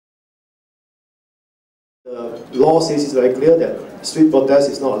The law says it's very clear that street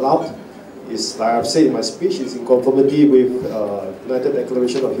protest is not allowed. It's, like I've said in my speech, it's in conformity with United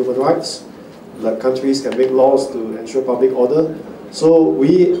Declaration of Human Rights. Like countries can make laws to ensure public order. So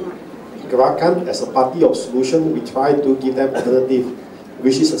we, Gerakan, as a party of solution, we try to give them alternative,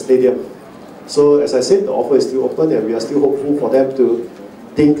 which is a stadium. So as I said, the offer is still open and we are still hopeful for them to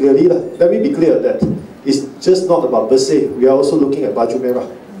think clearly. Let me be clear that it's just not about Bersih. We are also looking at Baju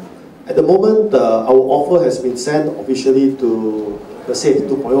Merah. At the moment, our offer has been sent officially to Bersih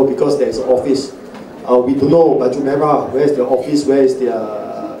 2.0 because there is an office. We don't know Baju Merah, where is their office, where is their...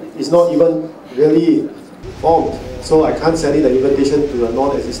 it's not even really formed. So I can't send in an invitation to a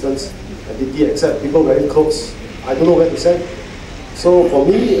non-existent entity except people wearing clothes. I don't know where to send. So for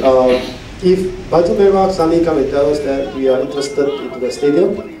me, if Baju Merah suddenly come and tell us that we are interested in the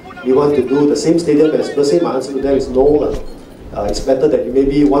stadium, we want to do the same stadium as Bersih, my answer to them is no. It's better that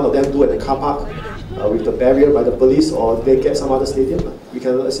maybe one of them do at the car park with the barrier by the police, or they get some other stadium. We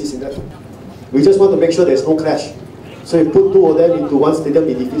can assist in that. We just want to make sure there's no clash. So if you put two of them into one stadium,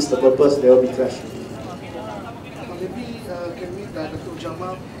 it defeats the purpose, there will be clash. Maybe can we Dr.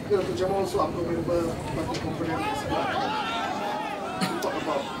 Jamal, because Dr. Jamal also a member party component as well. Talk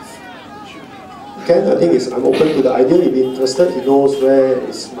about this issue. Ken, I think I'm open to the idea. If he's interested, he knows where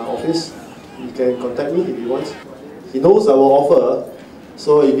is my office. He can contact me if he wants. He knows our offer,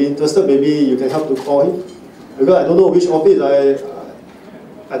 so if you're interested, maybe you can help to call him. Because I don't know which office,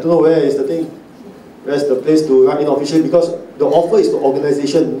 I don't know where is the thing, where's the place to write in officially, because the offer is to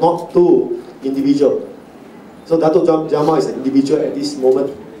organization, not to individual. So Dato' Jamal is an individual at this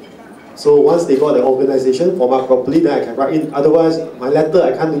moment. So once they got the organization format properly, then I can write in. Otherwise, my letter,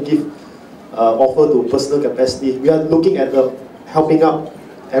 I can't give offer to personal capacity. We are looking at the helping out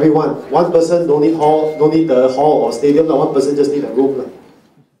everyone. One person don't need hall, don't need the hall or stadium. One person just need a room.